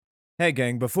Hey,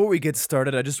 gang, before we get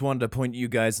started, I just wanted to point you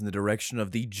guys in the direction of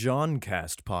the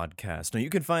Johncast podcast. Now, you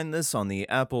can find this on the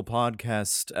Apple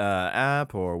Podcast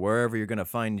app or wherever you're going to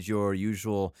find your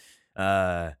usual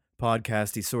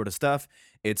podcasty sort of stuff.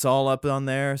 It's all up on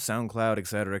there, SoundCloud,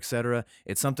 etc., etc.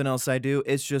 It's something else I do.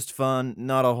 It's just fun,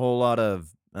 not a whole lot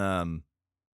of,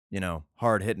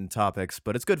 hard hitting topics,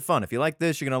 but it's good fun. If you like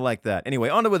this, you're going to like that. Anyway,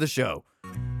 on to with the show.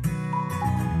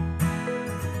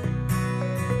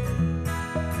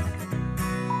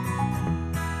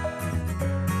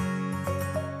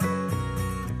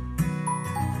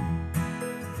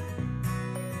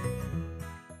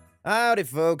 Howdy,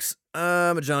 folks.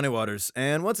 I'm Johnny Waters,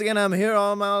 and once again, I'm here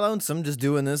all my lonesome, just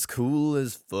doing this cool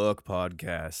as fuck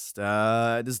podcast.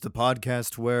 This is the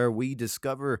podcast where we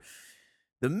discover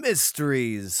the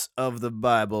mysteries of the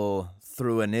Bible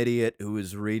through an idiot who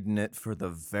is reading it for the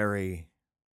very,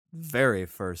 very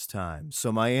first time.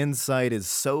 So my insight is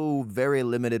so very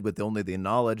limited with only the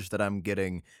knowledge that I'm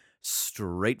getting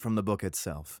straight from the book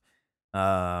itself.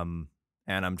 Um,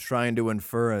 and I'm trying to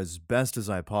infer as best as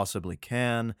I possibly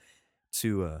can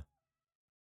to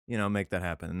make that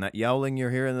happen. And that yowling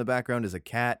you're hearing in the background is a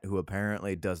cat who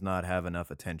apparently does not have enough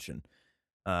attention.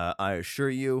 I assure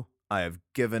you, I have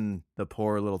given the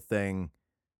poor little thing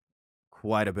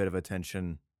quite a bit of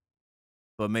attention,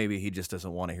 but maybe he just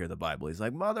doesn't want to hear the Bible. He's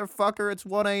like, motherfucker, it's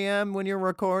 1 a.m. when you're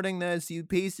recording this, you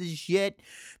piece of shit.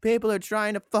 People are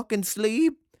trying to fucking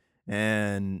sleep.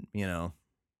 And,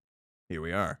 here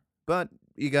we are. But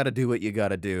you got to do what you got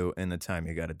to do in the time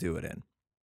you got to do it in.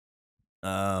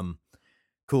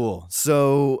 Cool.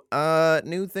 So,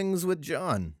 new things with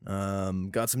John.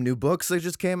 Got some new books that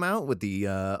just came out with the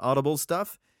Audible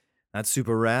stuff. That's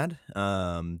super rad.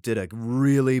 Did a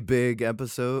really big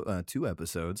episode, 2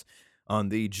 episodes on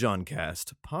the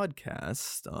Johncast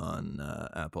podcast on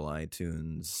Apple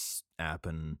iTunes app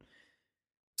and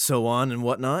so on and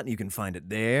whatnot. You can find it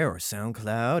there or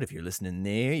SoundCloud. If you're listening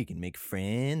there, you can make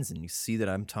friends and you see that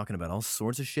I'm talking about all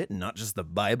sorts of shit and not just the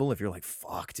Bible. If you're like,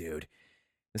 fuck, dude.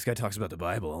 This guy talks about the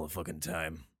Bible all the fucking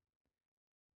time.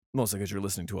 Mostly because you're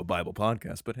listening to a Bible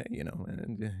podcast, but hey, you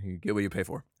get what you pay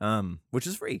for. Which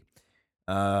is free.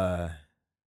 So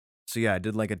yeah, I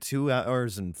did like a 2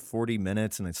 hours and 40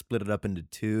 minutes and I split it up into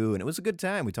 2 and it was a good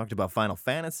time. We talked about Final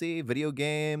Fantasy, video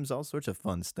games, all sorts of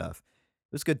fun stuff.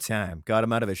 It was a good time. Got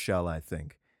him out of his shell, I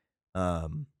think.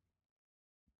 Um,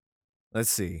 Let's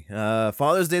see.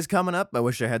 Father's Day's coming up. I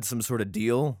wish I had some sort of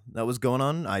deal that was going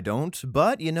on. I don't.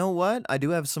 But you know what? I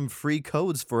do have some free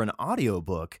codes for an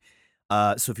audiobook.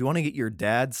 So if you want to get your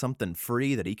dad something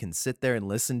free that he can sit there and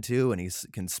listen to and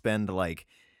can spend like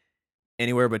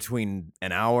anywhere between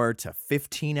an hour to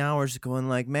 15 hours going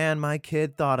like, man, my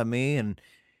kid thought of me and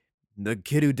the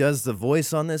kid who does the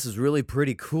voice on this is really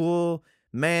pretty cool.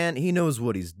 Man, he knows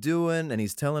what he's doing and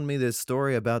he's telling me this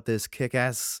story about this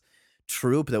kick-ass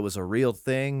troop that was a real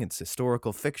thing. It's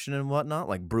historical fiction and whatnot,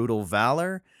 like Brutal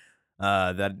Valor,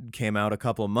 that came out a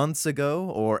couple of months ago,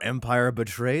 or Empire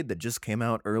Betrayed that just came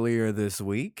out earlier this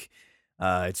week.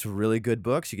 It's really good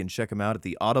books. You can check them out at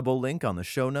the Audible link on the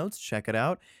show notes. Check it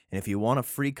out. And if you want a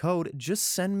free code, just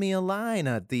send me a line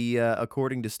at the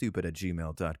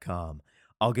accordingtostupid@gmail.com.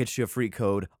 I'll get you a free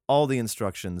code, all the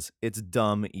instructions. It's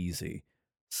dumb easy.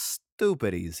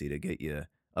 Stupid easy to get you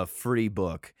a free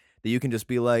book that you can just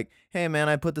be like, hey man,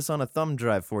 I put this on a thumb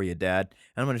drive for you, Dad.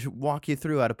 And I'm gonna walk you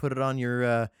through how to put it on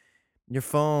your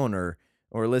phone or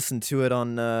listen to it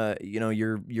on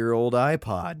your old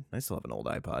iPod. I still have an old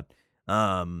iPod.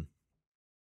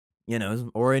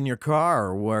 Or in your car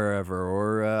or wherever,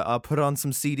 or I'll put on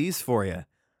some CDs for you.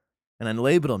 And then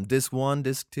label them disc 1,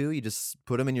 disc 2. You just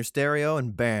put them in your stereo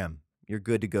and bam, you're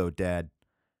good to go, Dad.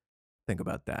 Think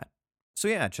about that. So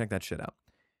yeah, check that shit out.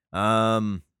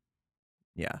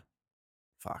 Yeah.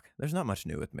 Fuck. There's not much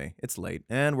new with me. It's late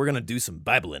and we're going to do some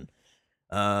Bibling.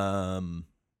 Yeah,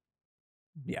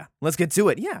 let's get to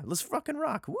it. Yeah, let's fucking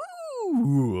rock. Woo!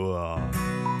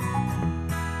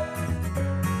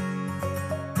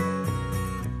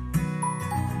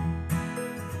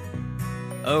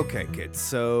 Okay, kids.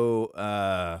 So,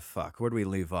 fuck. Where do we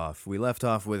leave off? We left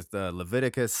off with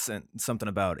Leviticus and something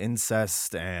about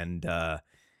incest and don't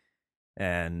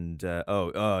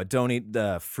eat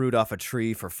the fruit off a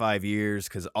tree for 5 years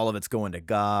because all of it's going to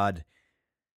God,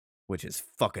 which is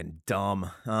fucking dumb.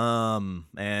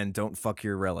 And don't fuck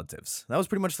your relatives. That was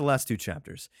pretty much the last 2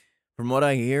 chapters. From what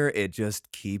I hear, it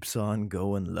just keeps on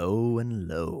going low and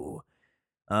low.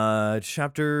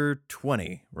 Chapter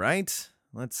 20, right?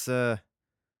 Let's, I'm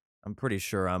pretty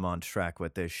sure I'm on track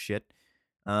with this shit.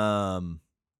 I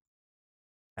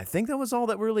I think that was all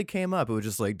that really came up. It was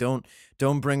just like, don't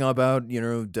bring about, da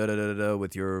da da da da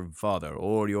with your father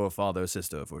or your father's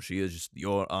sister, for she is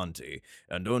your auntie,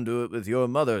 and don't do it with your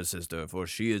mother's sister, for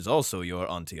she is also your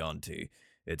auntie,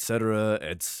 etc.,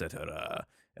 etc.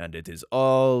 And it is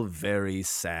all very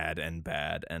sad and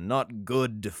bad, and not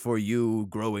good for you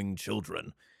growing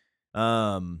children.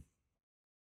 Um,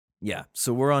 yeah,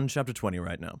 so we're on chapter 20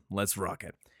 right now. Let's rock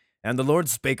it. And the Lord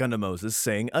spake unto Moses,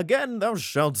 saying, Again thou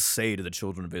shalt say to the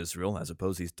children of Israel, I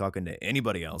suppose he's talking to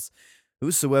anybody else,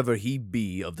 whosoever he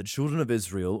be of the children of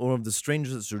Israel, or of the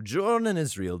strangers that sojourn in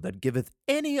Israel, that giveth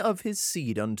any of his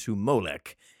seed unto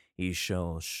Molech, he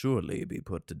shall surely be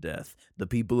put to death. The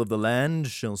people of the land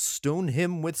shall stone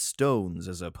him with stones,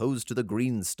 as opposed to the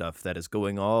green stuff that is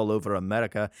going all over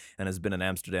America and has been in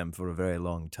Amsterdam for a very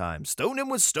long time. Stone him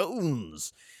with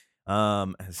stones!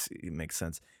 It makes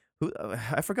sense.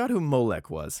 I forgot who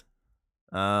Molech was.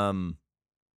 Um,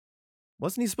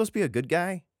 wasn't he supposed to be a good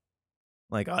guy?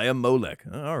 Like, I am Molech.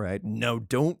 All right. No,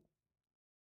 don't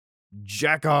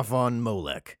jack off on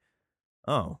Molech.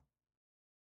 Oh.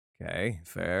 Okay,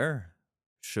 fair.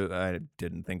 I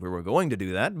didn't think we were going to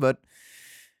do that, but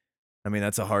I mean,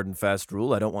 that's a hard and fast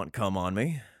rule. I don't want cum on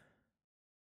me.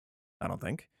 I don't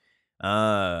think.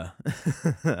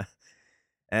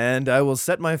 And I will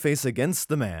set my face against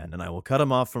the man, and I will cut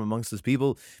him off from amongst his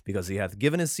people, because he hath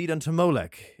given his seed unto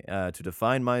Molech, to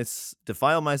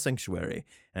defile my sanctuary,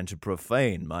 and to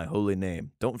profane my holy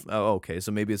name. Okay,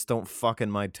 so maybe it's don't fuck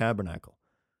in my tabernacle.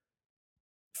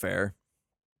 Fair.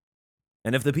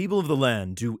 And if the people of the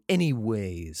land do any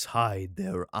ways hide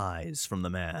their eyes from the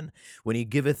man, when he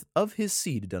giveth of his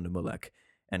seed unto Molech,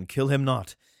 and kill him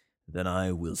not, then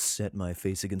I will set my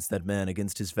face against that man,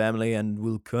 against his family, and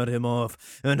will cut him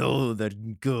off, and all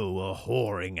that go a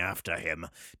whoring after him,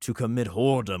 to commit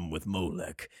whoredom with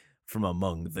Molech from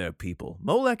among their people.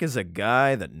 Molech is a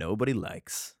guy that nobody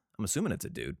likes. I'm assuming it's a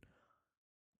dude.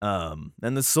 And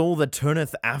the soul that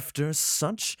turneth after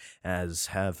such as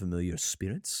have familiar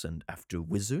spirits, and after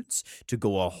wizards, to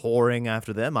go a whoring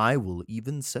after them, I will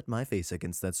even set my face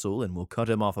against that soul, and will cut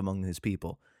him off among his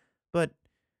people. But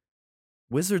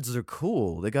wizards are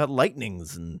cool. They got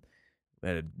lightnings and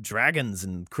dragons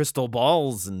and crystal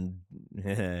balls and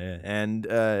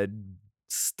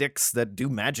sticks that do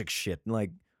magic shit.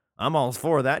 Like, I'm all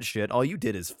for that shit. All you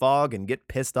did is fog and get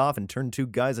pissed off and turn two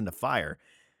guys into fire,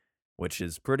 which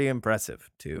is pretty impressive,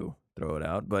 to throw it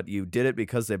out. But you did it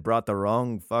because they brought the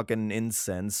wrong fucking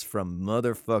incense from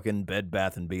motherfucking Bed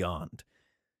Bath & Beyond.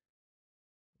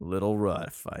 Little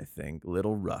rough, I think.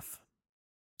 Little rough.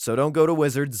 So don't go to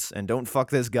wizards, and don't fuck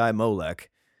this guy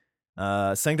Molech.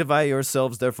 Sanctify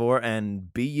yourselves, therefore,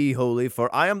 and be ye holy,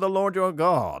 for I am the Lord your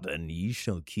God, and ye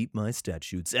shall keep my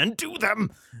statutes, and do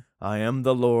them. I am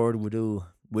the Lord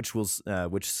which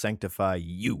sanctify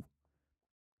you.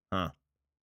 Huh.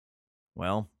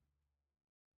 Well,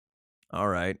 all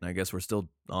right, I guess we're still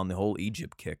on the whole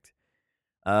Egypt kicked.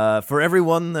 For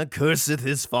everyone that curseth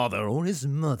his father or his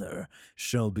mother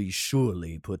shall be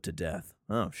surely put to death.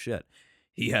 Oh, shit.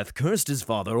 He hath cursed his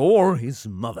father or his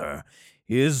mother.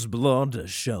 His blood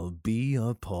shall be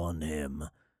upon him.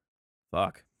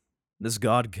 Fuck. This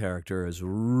God character is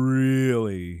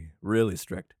really, really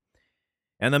strict.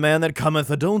 And the man that cometh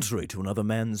adultery to another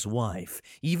man's wife,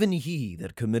 even he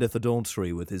that committeth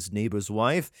adultery with his neighbor's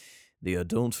wife, the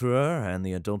adulterer and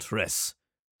the adulteress,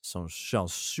 shall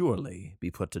surely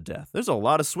be put to death. There's a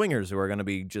lot of swingers who are going to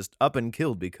be just up and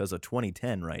killed because of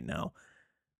 2010 right now.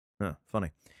 Huh,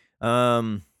 funny.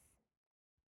 Does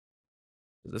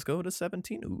this go to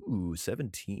 17? Ooh,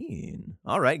 17.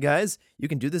 All right, guys. You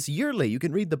can do this yearly. You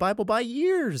can read the Bible by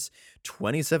years.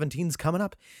 2017's coming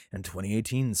up, and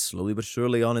 2018's slowly but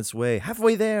surely on its way.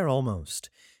 Halfway there, almost.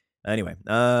 Anyway,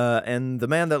 and the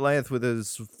man that lieth with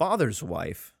his father's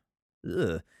wife,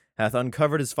 hath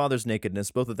uncovered his father's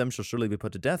nakedness. Both of them shall surely be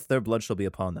put to death. Their blood shall be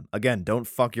upon them. Again, don't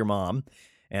fuck your mom,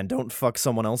 and don't fuck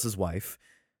someone else's wife.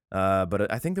 But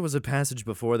I think there was a passage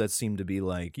before that seemed to be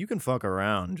like, you can fuck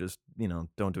around, just,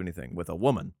 don't do anything with a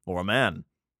woman or a man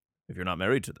if you're not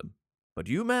married to them. But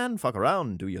you, man, fuck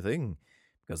around, do your thing,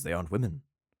 because they aren't women.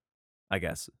 I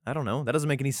guess. I don't know. That doesn't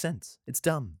make any sense. It's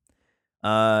dumb.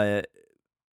 So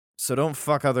don't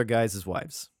fuck other guys'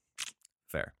 wives.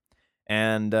 Fair.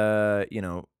 And,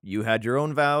 you had your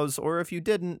own vows, or if you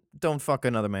didn't, don't fuck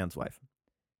another man's wife.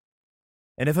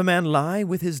 And if a man lie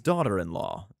with his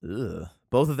daughter-in-law,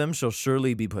 both of them shall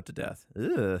surely be put to death.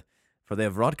 For they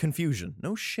have wrought confusion.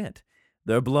 No shit.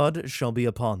 Their blood shall be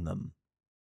upon them.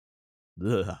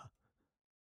 Ugh.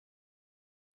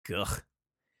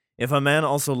 If a man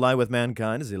also lie with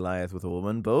mankind as he lieth with a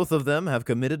woman, both of them have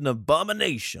committed an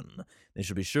abomination. They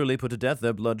shall be surely put to death,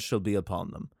 their blood shall be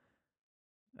upon them.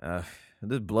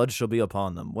 The blood shall be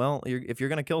upon them. Well, if you're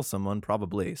going to kill someone,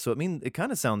 probably. So it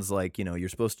kind of sounds like, you're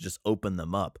supposed to just open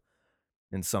them up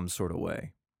in some sort of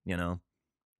way,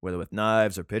 whether with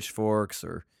knives or pitchforks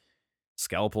or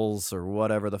scalpels or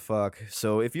whatever the fuck.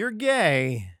 So if you're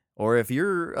gay or if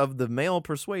you're of the male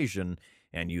persuasion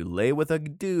and you lay with a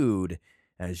dude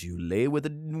as you lay with a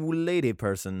lady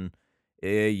person,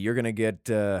 you're going to get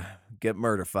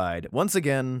murderfied once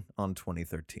again on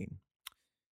 2013.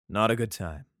 Not a good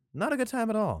time. Not a good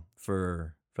time at all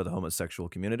for the homosexual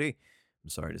community. I'm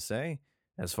sorry to say,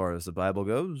 as far as the Bible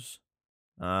goes.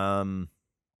 But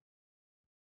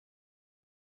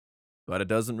it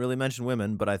doesn't really mention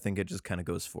women, but I think it just kind of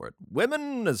goes for it.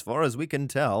 Women, as far as we can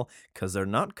tell, because they're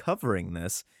not covering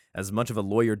this, as much of a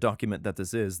lawyer document that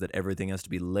this is, that everything has to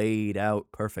be laid out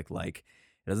perfect-like.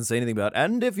 It doesn't say anything about,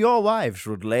 and if your wife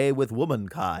should lay with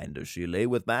womankind, as she lay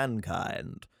with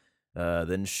mankind,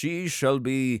 then she shall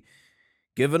be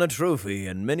given a trophy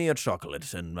and many a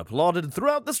chocolate, and applauded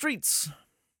throughout the streets.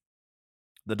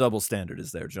 The double standard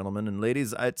is there, gentlemen and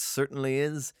ladies. It certainly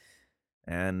is.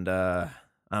 And,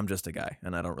 I'm just a guy,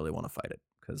 and I don't really want to fight it,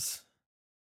 because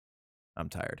I'm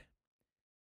tired.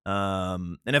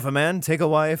 And if a man take a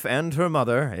wife and her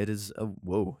mother, it is a,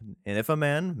 whoa. And if a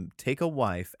man take a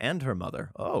wife and her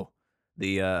mother,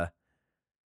 the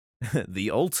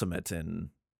the ultimate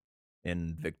in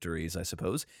victories, I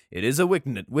suppose. It is a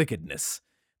wickedness.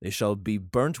 They shall be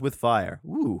burnt with fire.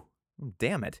 Ooh,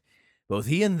 damn it. Both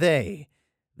he and they,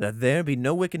 that there be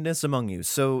no wickedness among you.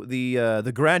 So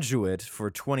the graduate for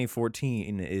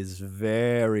 2014 is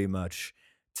very much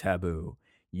taboo.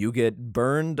 You get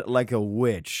burned like a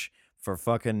witch for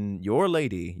fucking your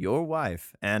lady, your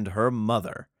wife, and her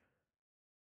mother.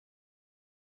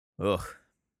 Ugh.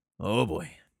 Oh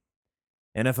boy.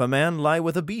 And if a man lie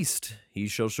with a beast, he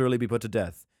shall surely be put to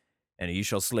death, and he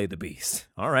shall slay the beast.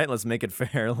 All right, let's make it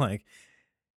fair. Like,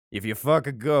 if you fuck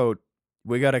a goat,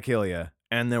 we gotta kill you,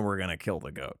 and then we're gonna kill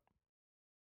the goat.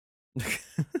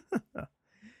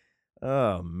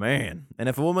 Oh, man. And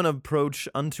if a woman approach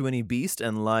unto any beast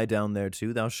and lie down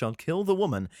thereto, thou shalt kill the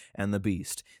woman and the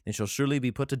beast. They shall surely be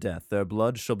put to death. Their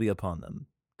blood shall be upon them.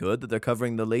 Good that they're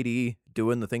covering the lady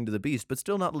doing the thing to the beast, but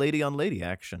still not lady on lady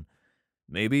action.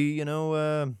 Maybe,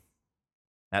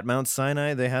 at Mount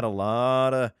Sinai, they had a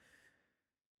lot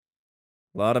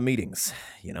of meetings,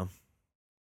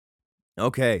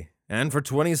 Okay, and for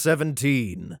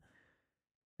 2017...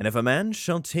 And if a man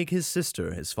shall take his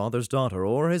sister, his father's daughter,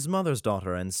 or his mother's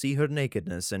daughter, and see her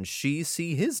nakedness, and she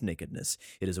see his nakedness,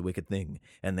 it is a wicked thing,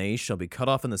 and they shall be cut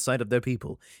off in the sight of their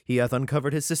people. He hath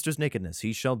uncovered his sister's nakedness,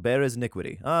 he shall bear his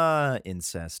iniquity. Ah,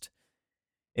 incest.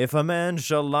 If a man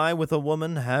shall lie with a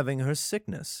woman having her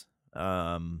sickness,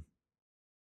 okay.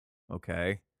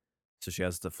 So she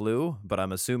has the flu, but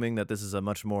I'm assuming that this is a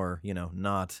much more,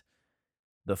 not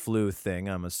the flu thing.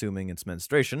 I'm assuming it's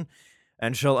menstruation.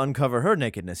 And shall uncover her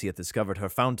nakedness, he hath discovered her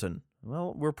fountain.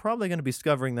 Well, we're probably going to be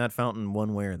discovering that fountain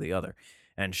one way or the other.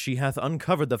 And she hath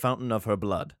uncovered the fountain of her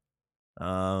blood.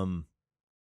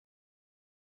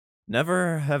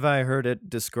 Never have I heard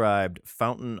it described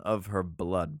fountain of her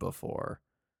blood before.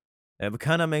 It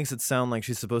kind of makes it sound like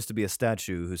she's supposed to be a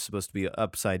statue who's supposed to be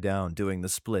upside down doing the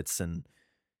splits and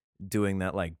doing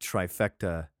that, like,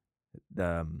 trifecta,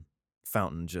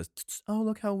 fountain just, oh,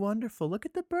 look how wonderful. Look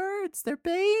at the birds. They're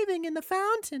bathing in the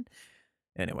fountain.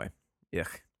 Anyway,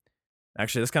 yuck.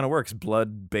 Actually, this kind of works.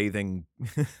 Blood bathing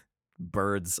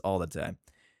birds all the time.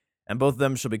 And both of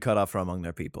them shall be cut off from among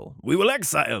their people. We will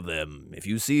exile them. If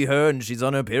you see her and she's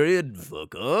on her period,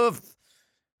 fuck off.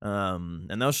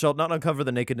 And thou shalt not uncover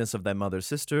the nakedness of thy mother's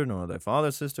sister, nor thy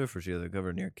father's sister, for she hath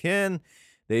uncovered near kin.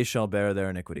 They shall bear their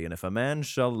iniquity. And if a man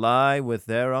shall lie with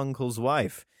their uncle's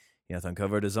wife, he hath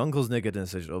uncovered his uncle's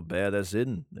nakedness, they shall bear their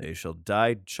sin. They shall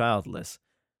die childless.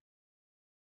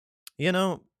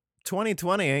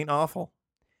 2020 ain't awful.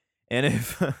 And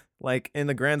if, like, in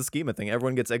the grand scheme of things,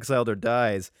 everyone gets exiled or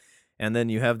dies, and then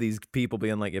you have these people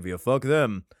being like, if you fuck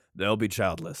them, they'll be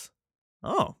childless.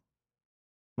 Oh.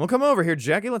 Well, come over here,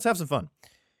 Jackie. Let's have some fun.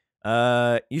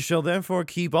 You shall therefore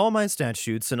keep all my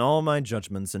statutes and all my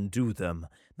judgments and do them.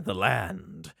 The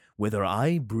land, whither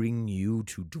I bring you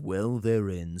to dwell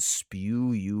therein,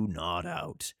 spew you not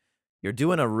out. You're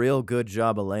doing a real good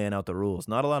job of laying out the rules.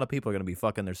 Not a lot of people are going to be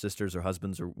fucking their sisters or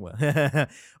husbands or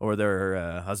or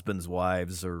their husbands'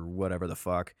 wives or whatever the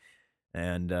fuck.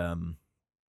 And,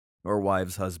 or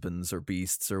wives' husbands or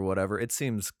beasts or whatever. It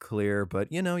seems clear,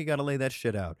 but, you got to lay that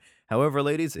shit out. However,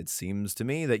 ladies, it seems to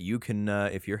me that you can,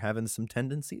 if you're having some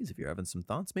tendencies, if you're having some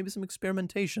thoughts, maybe some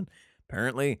experimentation,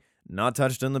 apparently not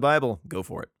touched in the Bible, go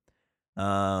for it.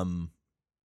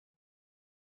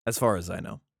 As far as I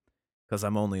know, because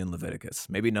I'm only in Leviticus.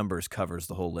 Maybe Numbers covers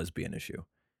the whole lesbian issue.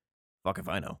 Fuck if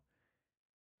I know.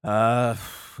 Uh,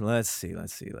 let's see.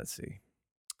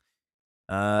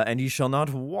 And ye shall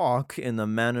not walk in the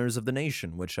manners of the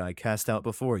nation which I cast out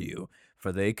before you,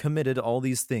 for they committed all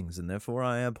these things, and therefore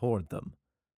I abhorred them.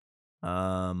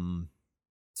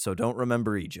 So don't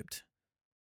remember Egypt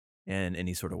in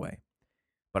any sort of way.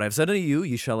 But I have said unto you,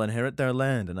 ye shall inherit their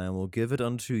land, and I will give it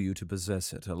unto you to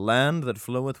possess it, a land that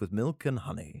floweth with milk and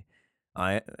honey.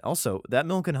 Also, that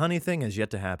milk and honey thing has yet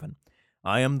to happen.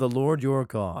 I am the Lord your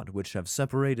God, which have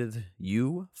separated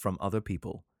you from other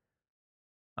people.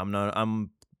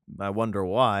 I wonder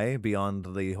why,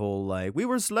 beyond the whole, like, we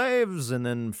were slaves, and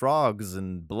then frogs,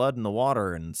 and blood in the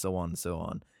water, and so on and so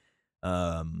on.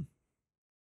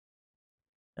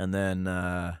 And then,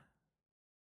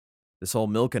 this whole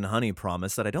milk and honey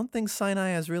promise that I don't think Sinai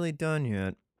has really done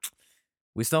yet.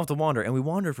 We still have to wander, and we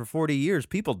wandered for 40 years.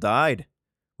 People died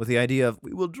with the idea of,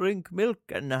 we will drink milk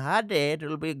and honey,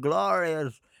 it'll be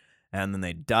glorious. And then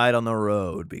they died on the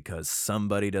road because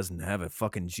somebody doesn't have a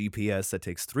fucking GPS that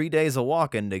takes 3 days of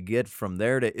walking to get from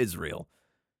there to Israel.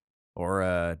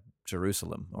 Or,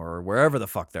 Jerusalem, or wherever the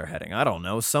fuck they're heading. I don't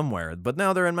know, somewhere. But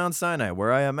now they're in Mount Sinai,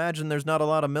 where I imagine there's not a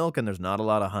lot of milk and there's not a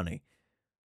lot of honey.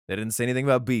 They didn't say anything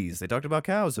about bees. They talked about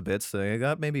cows a bit, so they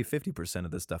got maybe 50%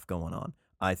 of this stuff going on,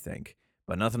 I think.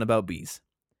 But nothing about bees.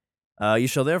 You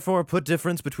shall therefore put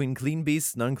difference between clean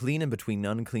beasts and unclean, and between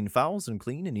unclean fowls and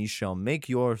clean, and ye shall make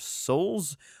your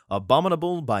souls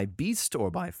abominable by beast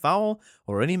or by fowl,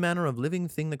 or any manner of living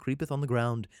thing that creepeth on the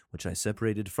ground, which I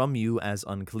separated from you as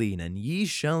unclean. And ye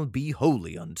shall be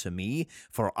holy unto me,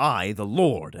 for I, the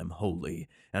Lord, am holy,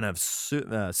 and have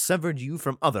severed you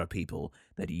from other people,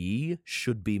 that ye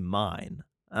should be mine.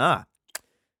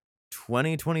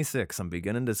 2026, I'm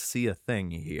beginning to see a thing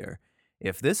here.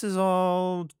 If this is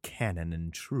all canon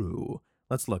and true,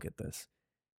 let's look at this.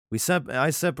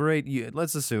 I separate you.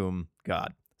 Let's assume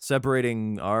God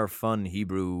separating our fun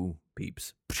Hebrew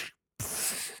peeps.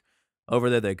 Over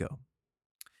there they go.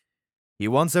 He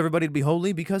wants everybody to be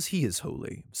holy because he is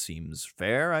holy. Seems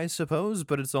fair, I suppose,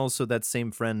 but it's also that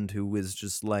same friend who is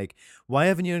just like, why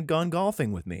haven't you gone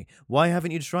golfing with me? Why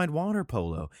haven't you tried water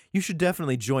polo? You should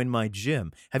definitely join my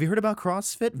gym. Have you heard about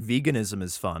CrossFit? Veganism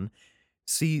is fun.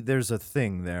 See, there's a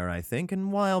thing there, I think,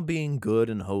 and while being good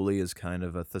and holy is kind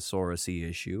of a thesaurus-y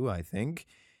issue, I think,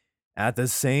 at the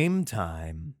same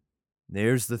time,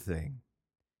 there's the thing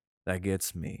that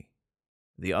gets me.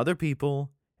 The other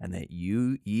people, and that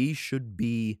ye should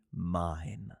be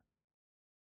mine.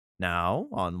 Now,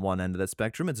 on one end of the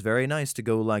spectrum, it's very nice to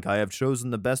go like, I have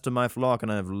chosen the best of my flock,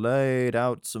 and I have laid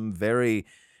out some very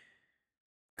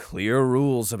clear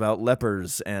rules about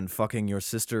lepers and fucking your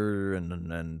sister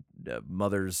and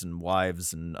mothers and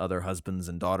wives and other husbands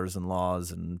and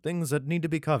daughters-in-laws and things that need to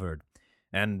be covered,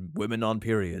 and women on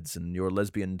periods and your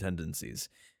lesbian tendencies.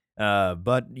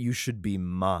 But you should be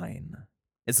mine.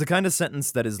 It's the kind of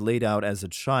sentence that is laid out as a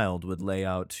child would lay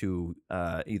out to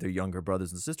either younger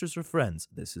brothers and sisters or friends.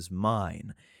 This is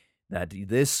mine. That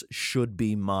this should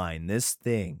be mine. This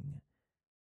thing.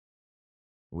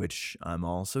 Which I'm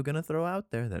also going to throw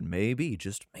out there that maybe,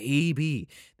 just maybe,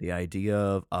 the idea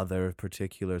of other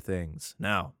particular things.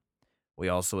 Now, we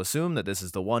also assume that this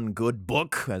is the one good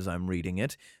book, as I'm reading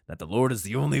it, that the Lord is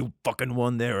the only fucking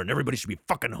one there, and everybody should be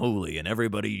fucking holy, and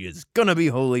everybody is gonna be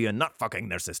holy and not fucking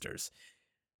their sisters,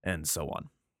 and so on.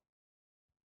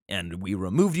 And we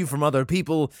removed you from other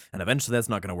people, and eventually that's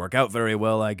not gonna work out very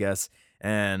well, I guess,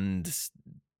 and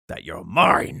that you're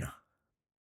mine.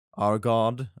 Our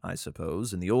God, I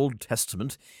suppose, in the Old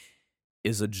Testament,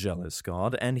 is a jealous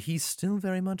God, and he still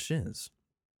very much is.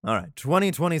 All right,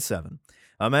 2027.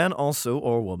 A man also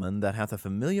or woman that hath a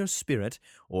familiar spirit,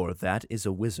 or that is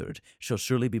a wizard, shall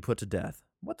surely be put to death.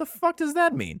 What the fuck does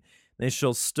that mean? They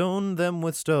shall stone them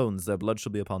with stones, their blood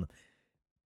shall be upon them.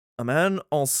 A man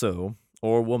also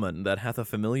or woman that hath a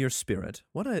familiar spirit.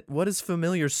 What does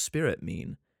familiar spirit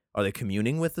mean? Are they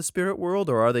communing with the spirit world,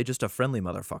 or are they just a friendly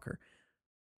motherfucker?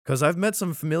 Because I've met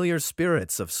some familiar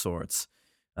spirits of sorts,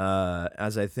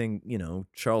 as I think,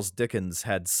 Charles Dickens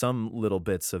had some little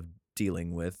bits of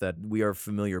dealing with, that we are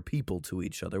familiar people to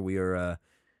each other. We are,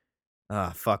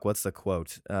 what's the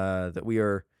quote? That we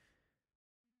are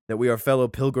fellow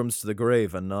pilgrims to the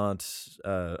grave and not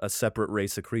a separate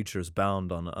race of creatures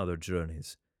bound on other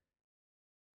journeys.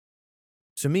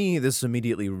 To me, this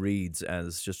immediately reads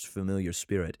as just familiar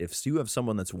spirit. If you have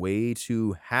someone that's way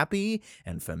too happy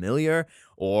and familiar,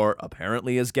 or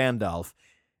apparently is Gandalf,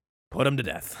 put him to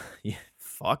death. Yeah,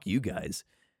 fuck you guys.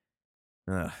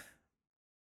 Ugh.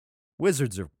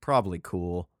 Wizards are probably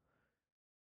cool.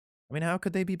 I mean, how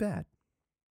could they be bad?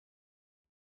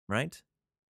 Right?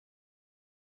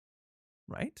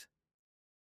 Right?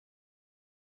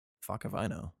 Fuck if I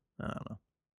know. I don't know.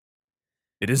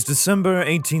 It is December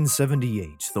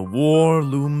 1878. The war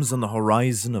looms on the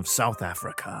horizon of South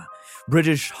Africa.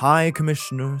 British High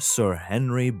Commissioner Sir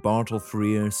Henry Bartle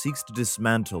Frere seeks to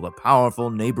dismantle the powerful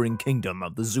neighboring kingdom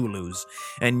of the Zulus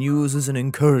and uses an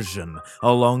incursion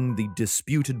along the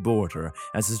disputed border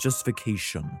as his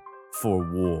justification for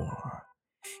war.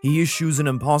 He issues an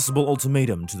impossible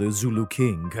ultimatum to the Zulu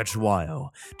king,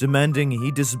 Cetshwayo, demanding he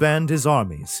disband his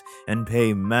armies and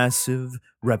pay massive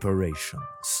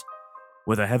reparations.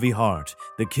 With a heavy heart,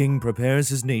 the king prepares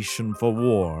his nation for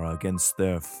war against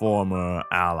their former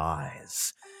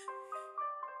allies.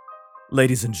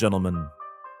 Ladies and gentlemen,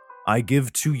 I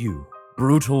give to you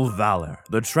Brutal Valor,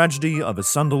 The Tragedy of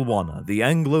Isandlwana, The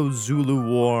Anglo-Zulu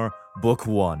War, Book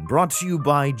 1, brought to you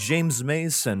by James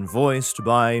Mace and voiced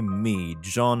by me,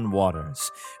 John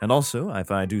Waters. And also, if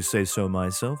I do say so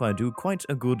myself, I do quite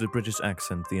a good British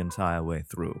accent the entire way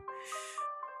through.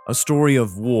 A story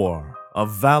of war, of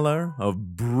valor,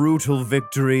 of brutal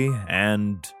victory,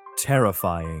 and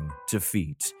terrifying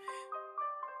defeat.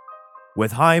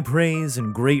 With high praise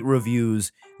and great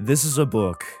reviews, this is a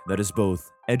book that is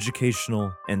both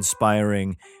educational,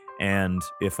 inspiring, and,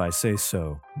 if I say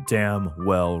so, damn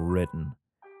well written.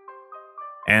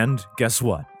 And guess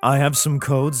what? I have some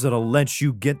codes that'll let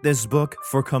you get this book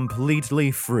for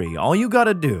completely free. All you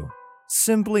gotta do,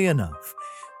 simply enough,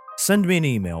 send me an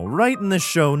email right in the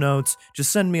show notes.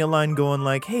 Just send me a line going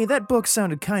like, hey, that book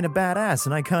sounded kind of badass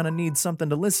and I kind of need something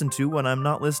to listen to when I'm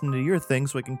not listening to your thing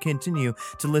so I can continue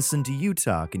to listen to you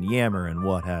talk and yammer and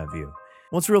what have you.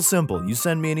 Well, it's real simple. You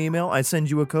send me an email, I send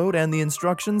you a code and the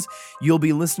instructions. You'll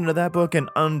be listening to that book in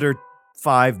under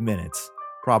 5 minutes,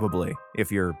 probably,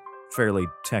 if you're fairly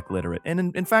tech literate.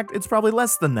 And in fact, it's probably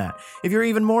less than that, if you're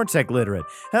even more tech literate.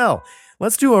 Hell,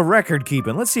 let's do a record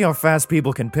keeping. Let's see how fast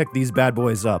people can pick these bad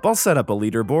boys up. I'll set up a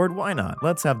leaderboard. Why not?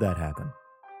 Let's have that happen.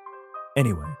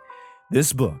 Anyway,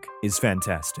 this book is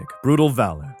fantastic. Brutal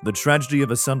Valor, The Tragedy of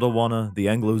Isandlwana, The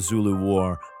Anglo-Zulu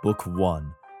War, Book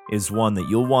 1, is one that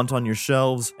you'll want on your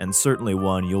shelves, and certainly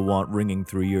one you'll want ringing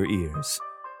through your ears.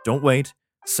 Don't wait.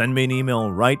 Send me an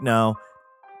email right now.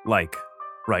 Right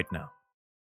now.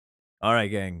 All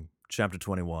right, gang. Chapter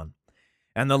 21.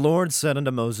 And the Lord said unto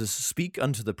Moses, Speak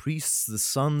unto the priests, the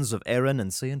sons of Aaron,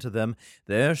 and say unto them,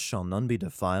 There shall none be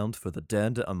defiled for the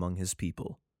dead among his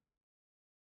people.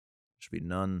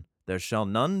 There shall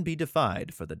none be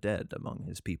defiled for the dead among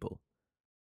his people.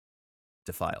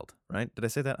 Defiled, right? Did I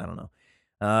say that? I don't know.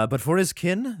 But for his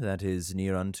kin, that is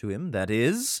near unto him, that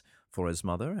is, for his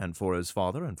mother, and for his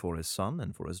father, and for his son,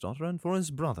 and for his daughter, and for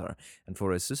his brother, and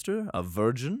for his sister, a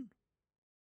virgin,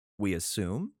 we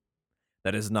assume,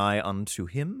 that is nigh unto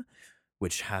him,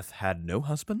 which hath had no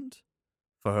husband,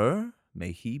 for her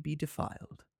may he be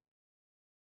defiled.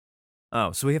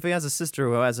 Oh, so if he has a sister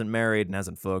who hasn't married and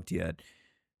hasn't fucked yet,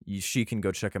 she can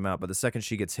go check him out, but the second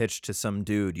she gets hitched to some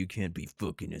dude, you can't be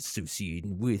fucking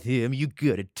associating with him. You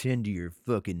gotta tend to your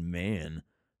fucking man.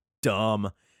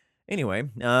 Dumb. Anyway,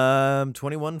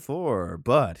 21:4.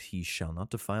 But he shall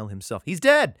not defile himself. He's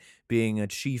dead, being a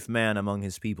chief man among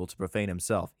his people to profane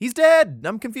himself. He's dead!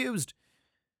 I'm confused.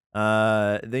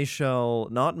 They shall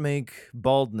not make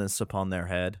baldness upon their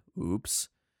head. Oops.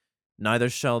 Neither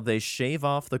shall they shave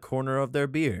off the corner of their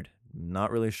beard. Not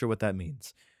really sure what that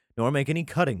means. Nor make any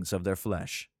cuttings of their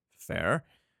flesh. Fair.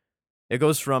 It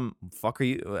goes from, fuck are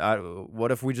you,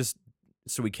 what if we just,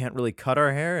 so we can't really cut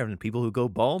our hair, and people who go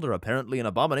bald are apparently an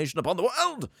abomination upon the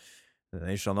world?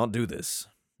 They shall not do this.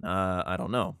 I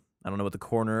don't know. I don't know what the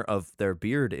corner of their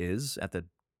beard is at the,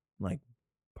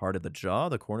 part of the jaw,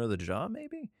 the corner of the jaw,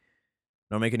 maybe?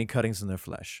 Nor make any cuttings in their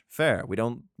flesh. Fair. We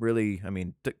don't really,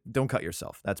 don't cut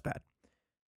yourself. That's bad.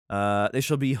 They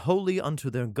shall be holy unto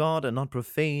their God, and not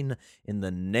profane in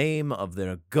the name of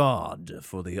their God,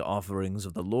 for the offerings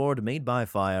of the Lord made by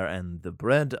fire, and the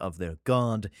bread of their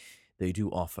God they do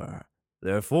offer.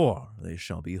 Therefore they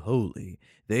shall be holy.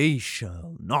 They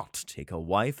shall not take a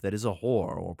wife that is a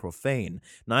whore or profane,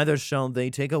 neither shall they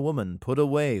take a woman put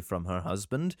away from her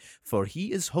husband, for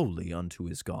he is holy unto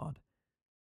his God.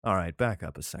 All right, back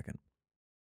up a second.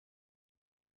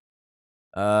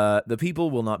 The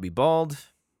people will not be bald.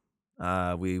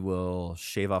 We will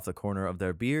shave off the corner of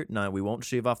their beard. No, we won't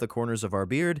shave off the corners of our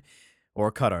beard.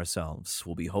 or cut ourselves.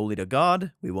 We'll be holy to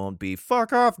God. We won't be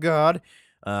fuck off God.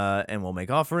 And we'll make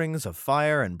offerings of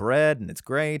fire and bread, and it's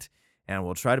great. And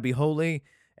we'll try to be holy,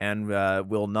 and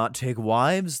we'll not take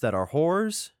wives that are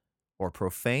whores or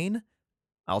profane.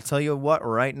 I'll tell you what,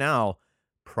 right now,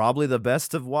 probably the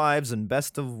best of wives and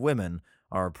best of women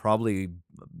are probably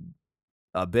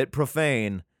a bit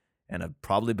profane and have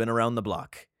probably been around the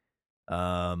block.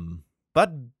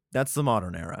 But that's the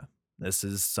modern era. This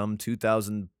is some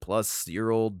 2,000 plus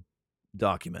year old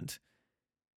document.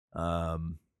 I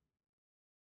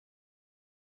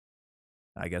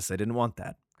guess they didn't want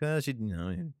that because you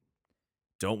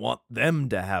don't want them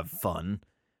to have fun.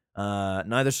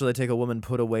 Neither shall they take a woman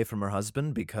put away from her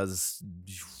husband, because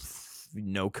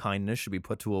no kindness should be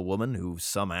put to a woman who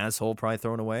some asshole probably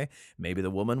thrown away. Maybe the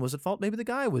woman was at fault. Maybe the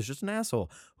guy was just an asshole.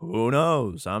 Who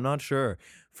knows? I'm not sure.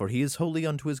 For he is holy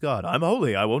unto his God. I'm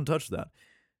holy. I won't touch that.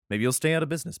 Maybe you'll stay out of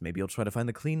business. Maybe you'll try to find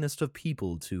the cleanest of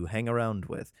people to hang around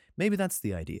with. Maybe that's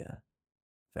the idea.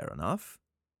 Fair enough.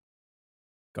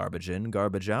 Garbage in,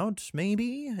 garbage out,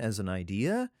 maybe, as an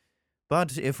idea.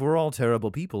 But if we're all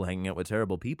terrible people hanging out with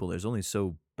terrible people, there's only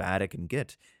so bad it can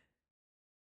get.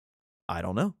 I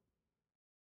don't know.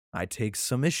 I take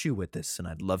some issue with this, and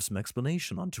I'd love some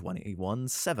explanation on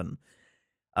 21:7.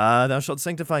 Thou shalt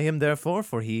sanctify him, therefore,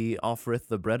 for he offereth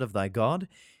the bread of thy God.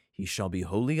 He shall be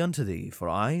holy unto thee, for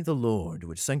I, the Lord,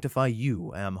 which sanctify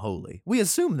you, am holy. We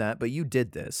assume that, but you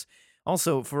did this.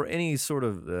 Also, for any sort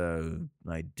of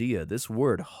idea, this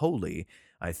word holy,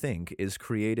 I think, is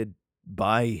created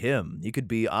by him. He could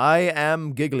be, I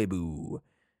am Giggly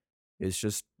It's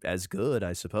just as good,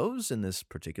 I suppose, in this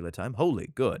particular time. Holy,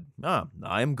 good.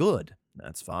 I am good.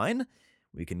 That's fine.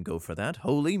 We can go for that.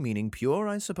 Holy, meaning pure,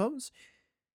 I suppose.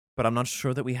 But I'm not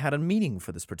sure that we had a meaning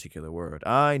for this particular word.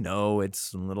 I know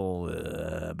it's a little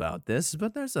about this,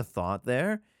 but there's a thought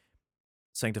there.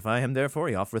 Sanctify him, therefore,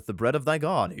 he offereth the bread of thy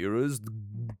God. Here is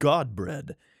God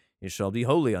bread. It shall be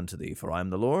holy unto thee, for I am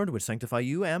the Lord, which sanctify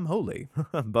you, am holy.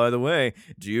 By the way,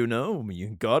 do you know me?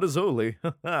 God is holy.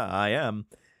 I am.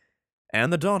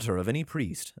 And the daughter of any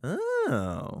priest.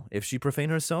 Oh, if she profane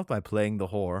herself by playing the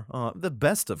whore, the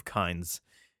best of kinds,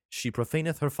 she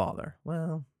profaneth her father.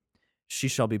 Well, she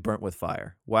shall be burnt with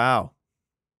fire. Wow.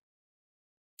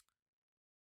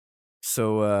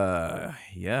 So,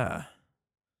 yeah.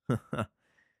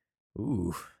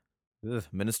 Ooh. The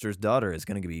minister's daughter is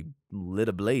going to be lit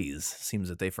ablaze. Seems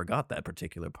that they forgot that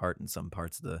particular part in some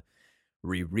parts of the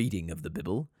rereading of the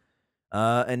Bible.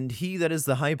 And he that is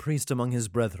the high priest among his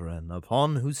brethren,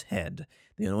 upon whose head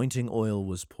the anointing oil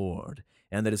was poured,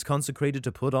 and that is consecrated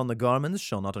to put on the garments,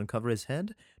 shall not uncover his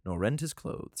head, nor rend his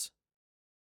clothes.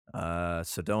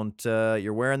 So don't,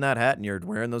 you're wearing that hat and you're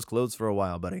wearing those clothes for a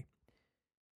while, buddy.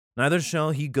 Neither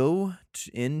shall he go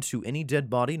into any dead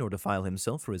body, nor defile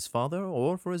himself for his father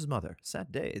or for his mother.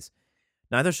 Sad days.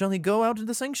 Neither shall he go out into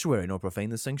the sanctuary, nor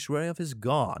profane the sanctuary of his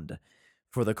God.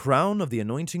 For the crown of the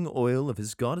anointing oil of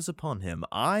his God is upon him.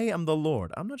 I am the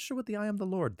Lord. I'm not sure what the I am the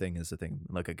Lord thing is a thing.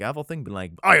 Like a gavel thing, but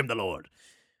like, I am the Lord.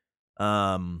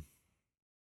 Fine.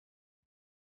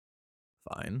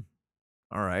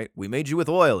 All right, we made you with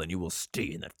oil, and you will stay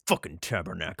in that fucking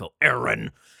tabernacle,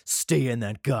 Aaron. Stay in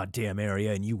that goddamn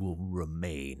area, and you will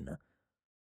remain.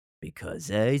 Because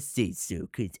I say so,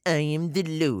 because I am the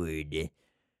Lord.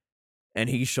 And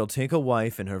he shall take a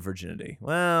wife in her virginity.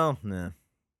 Well, nah.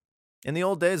 In the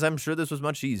old days, I'm sure this was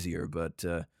much easier, but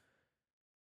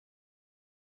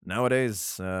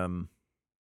nowadays, well,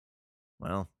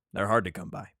 they're hard to come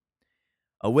by.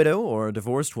 A widow, or a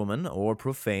divorced woman, or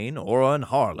profane, or an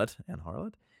harlot,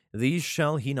 these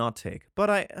shall he not take.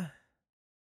 But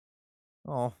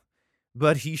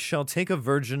he shall take a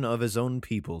virgin of his own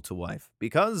people to wife,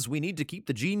 because we need to keep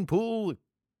the gene pool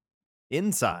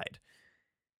inside.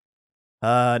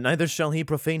 Neither shall he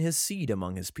profane his seed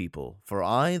among his people, for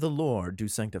I, the Lord, do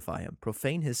sanctify him.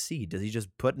 Profane his seed? Does he just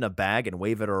put in a bag and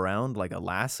wave it around like a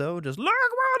lasso? Just, look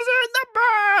what's in the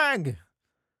bag!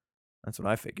 That's what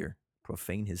I figure.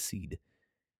 Profane his seed.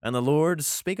 And the Lord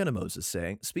spake unto Moses,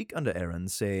 saying, speak unto Aaron,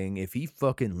 saying, if he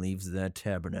fucking leaves that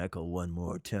tabernacle one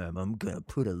more time, I'm gonna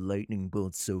put a lightning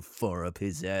bolt so far up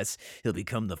his ass, he'll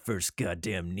become the first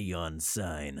goddamn neon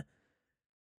sign.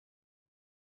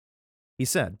 He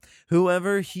said,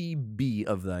 whoever he be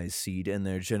of thy seed in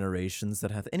their generations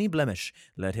that hath any blemish,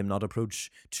 let him not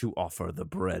approach to offer the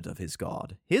bread of his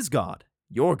God. His God,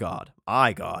 your God,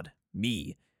 God,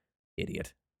 me.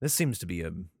 Idiot. This seems to be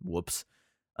a whoops.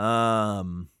 You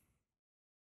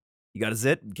got a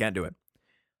zit? Can't do it.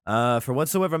 For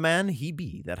whatsoever man he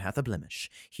be that hath a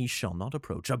blemish, he shall not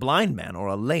approach. A blind man, or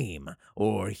a lame,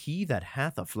 or he that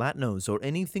hath a flat nose, or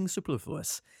anything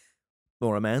superfluous.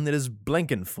 or a man that is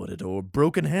blanken-footed, or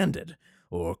broken-handed,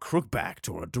 or crook-backed,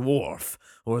 or a dwarf,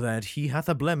 or that he hath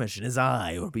a blemish in his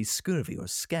eye, or be scurvy, or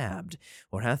scabbed,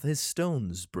 or hath his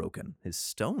stones broken. His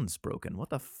stones broken? What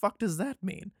the fuck does that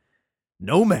mean?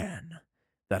 No man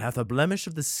that hath a blemish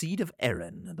of the seed of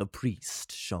Aaron, the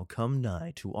priest, shall come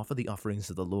nigh to offer the offerings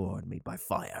of the Lord made by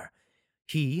fire.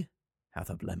 He hath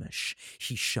a blemish.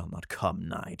 He shall not come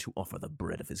nigh to offer the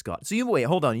bread of his God. So you wait,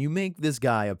 hold on. You make this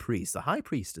guy a priest. The high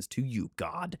priest is to you,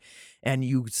 God. And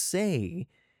you say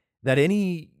that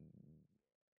any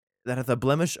that hath a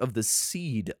blemish of the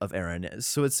seed of Aaron.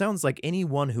 So it sounds like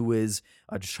anyone who is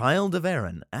a child of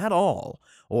Aaron at all,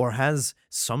 or has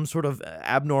some sort of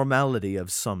abnormality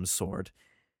of some sort,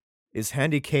 is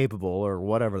handicapable or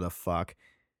whatever the fuck,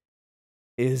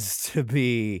 is to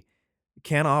be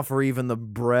can't offer even the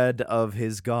bread of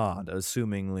his God,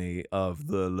 assumingly of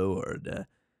the Lord.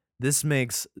 This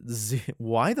makes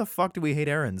why the fuck do we hate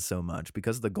Aaron so much?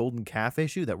 Because of the golden calf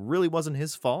issue that really wasn't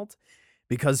his fault?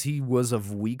 Because he was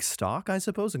of weak stock, I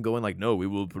suppose, and going like, no, we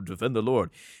will defend the Lord.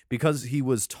 Because he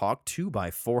was talked to by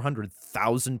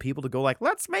 400,000 people to go like,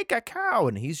 let's make a cow.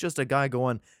 And he's just a guy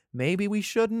going, maybe we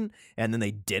shouldn't. And then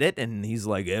they did it, and he's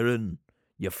like, Aaron,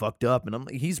 you fucked up. And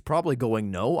he's probably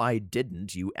going, no, I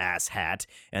didn't, you asshat.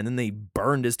 And then they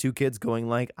burned his two kids going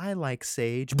like, I like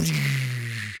sage.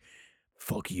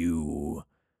 Fuck you.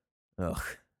 Ugh.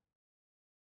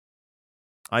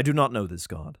 I do not know this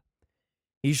God.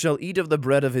 He shall eat of the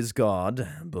bread of his God,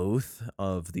 both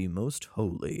of the most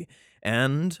holy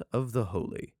and of the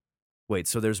holy. Wait,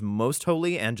 so there's most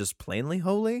holy and just plainly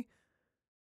holy?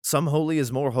 Some holy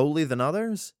is more holy than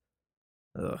others?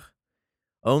 Ugh.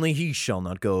 Only he shall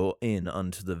not go in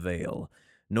unto the veil,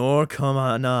 nor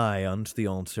come nigh unto the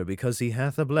altar, because he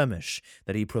hath a blemish,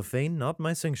 that he profane not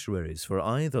my sanctuaries, for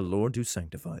I, the Lord, do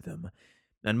sanctify them.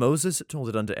 And Moses told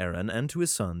it unto Aaron, and to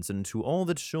his sons, and to all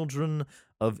the children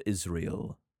of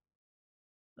Israel.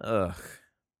 Ugh.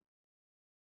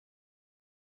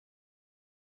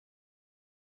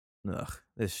 Ugh.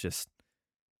 It's just...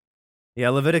 Yeah,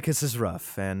 Leviticus is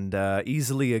rough, and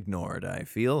easily ignored, I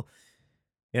feel,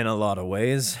 in a lot of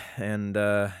ways. And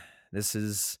this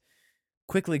is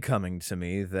quickly coming to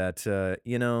me that,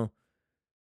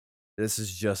 this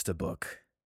is just a book.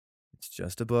 It's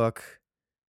just a book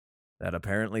that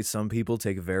apparently some people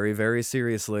take very, very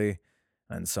seriously,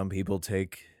 and some people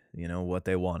take, what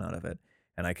they want out of it.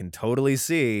 And I can totally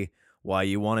see why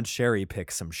you want to cherry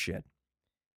pick some shit.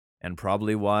 And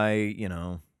probably why,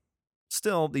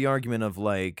 still the argument of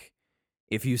like,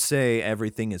 if you say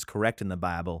everything is correct in the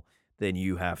Bible, then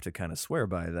you have to kind of swear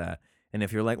by that. And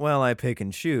if you're like, well, I pick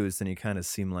and choose, then you kind of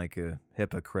seem like a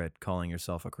hypocrite calling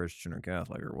yourself a Christian or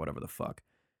Catholic or whatever the fuck.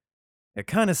 It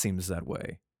kind of seems that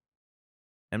way.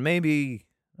 And maybe,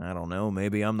 I don't know,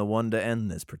 maybe I'm the one to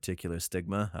end this particular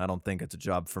stigma. I don't think it's a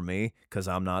job for me, because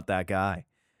I'm not that guy.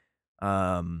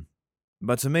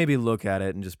 But to maybe look at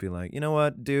it and just be like, you know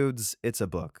what, dudes, it's a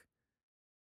book.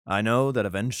 I know that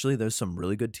eventually there's some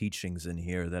really good teachings in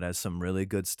here that has some really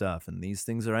good stuff, and these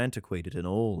things are antiquated and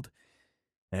old.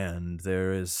 And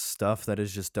there is stuff that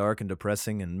is just dark and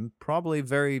depressing and probably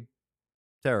very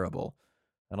terrible.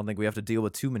 I don't think we have to deal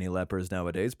with too many lepers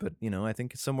nowadays, but I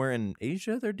think somewhere in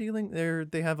Asia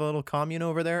they have a little commune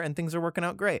over there and things are working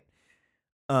out great.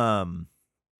 But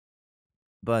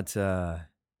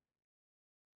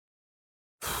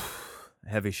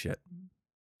heavy shit.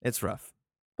 It's rough.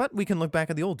 But we can look back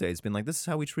at the old days, being like, this is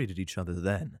how we treated each other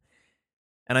then.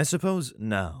 And I suppose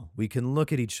now we can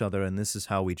look at each other and this is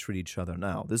how we treat each other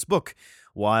now. This book,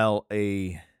 while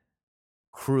a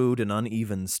crude and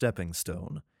uneven stepping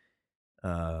stone,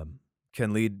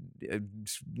 can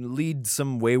lead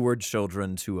some wayward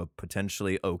children to a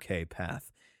potentially okay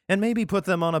path. And maybe put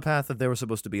them on a path that they were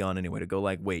supposed to be on anyway, to go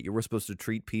like, wait, you were supposed to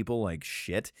treat people like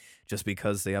shit just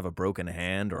because they have a broken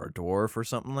hand or a dwarf or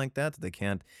something like that they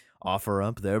can't offer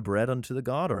up their bread unto the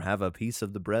god or have a piece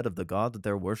of the bread of the god that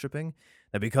they're worshiping,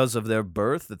 that because of their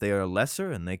birth that they are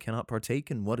lesser and they cannot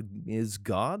partake in what is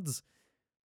God's?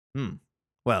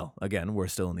 Well, again, we're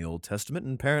still in the Old Testament,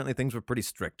 and apparently things were pretty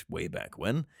strict way back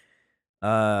when.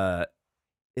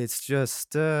 It's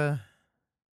just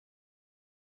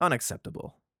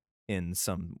unacceptable in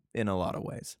a lot of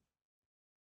ways.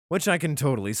 Which I can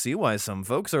totally see why some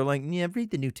folks are like, yeah, read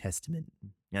the New Testament.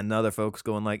 And other folks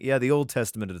going like, yeah, the Old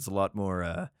Testament is a lot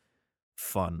more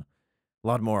fun, a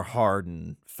lot more hard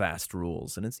and fast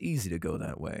rules, and it's easy to go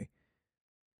that way.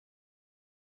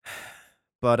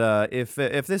 But if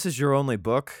this is your only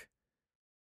book,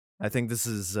 I think this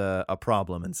is a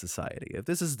problem in society. If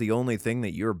this is the only thing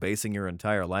that you're basing your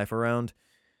entire life around,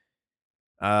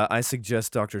 I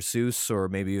suggest Dr. Seuss or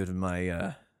maybe even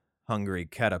my Hungry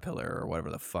Caterpillar or whatever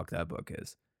the fuck that book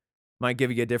is. Might give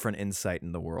you a different insight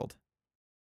in the world.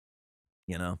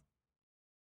 You know?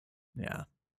 Yeah.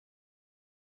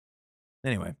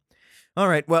 Anyway. All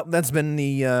right, well, that's been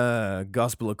the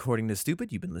Gospel According to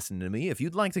Stupid. You've been listening to me. If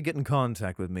you'd like to get in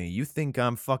contact with me, you think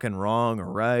I'm fucking wrong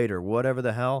or right or whatever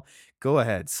the hell, go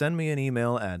ahead. Send me an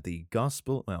email at the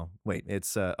gospel. Well, wait,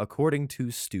 it's according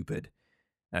to stupid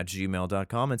at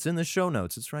gmail.com. It's in the show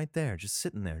notes. It's right there, just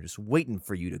sitting there, just waiting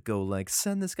for you to go, like,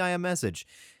 send this guy a message.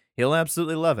 He'll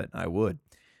absolutely love it. I would.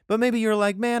 But maybe you're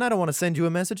like, man, I don't want to send you a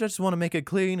message. I just want to make it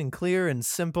clean and clear and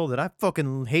simple that I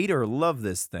fucking hate or love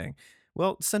this thing.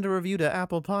 Well, send a review to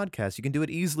Apple Podcasts. You can do it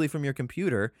easily from your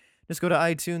computer. Just go to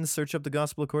iTunes, search up The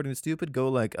Gospel According to Stupid, go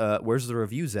like, where's the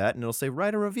reviews at? And it'll say,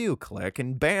 write a review. Click,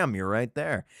 and bam, you're right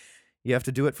there. You have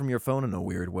to do it from your phone in a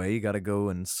weird way. You got to go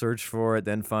and search for it,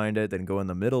 then find it, then go in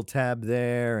the middle tab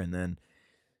there, and then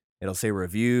it'll say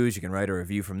reviews. You can write a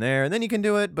review from there, and then you can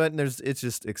do it, but it's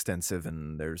just extensive,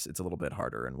 and it's a little bit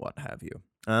harder and what have you.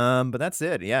 But that's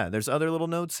it. Yeah, there's other little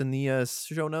notes in the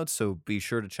show notes, so be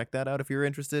sure to check that out if you're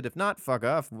interested. If not, fuck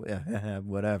off.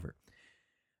 Whatever.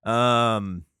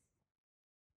 Till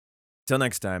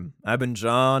next time, I've been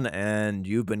John, and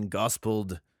you've been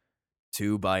gospeled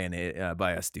to by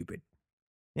a stupid.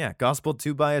 Yeah, gospeled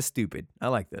to by a stupid. I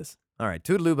like this. All right,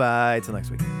 toodaloo, bye. Till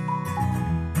next week.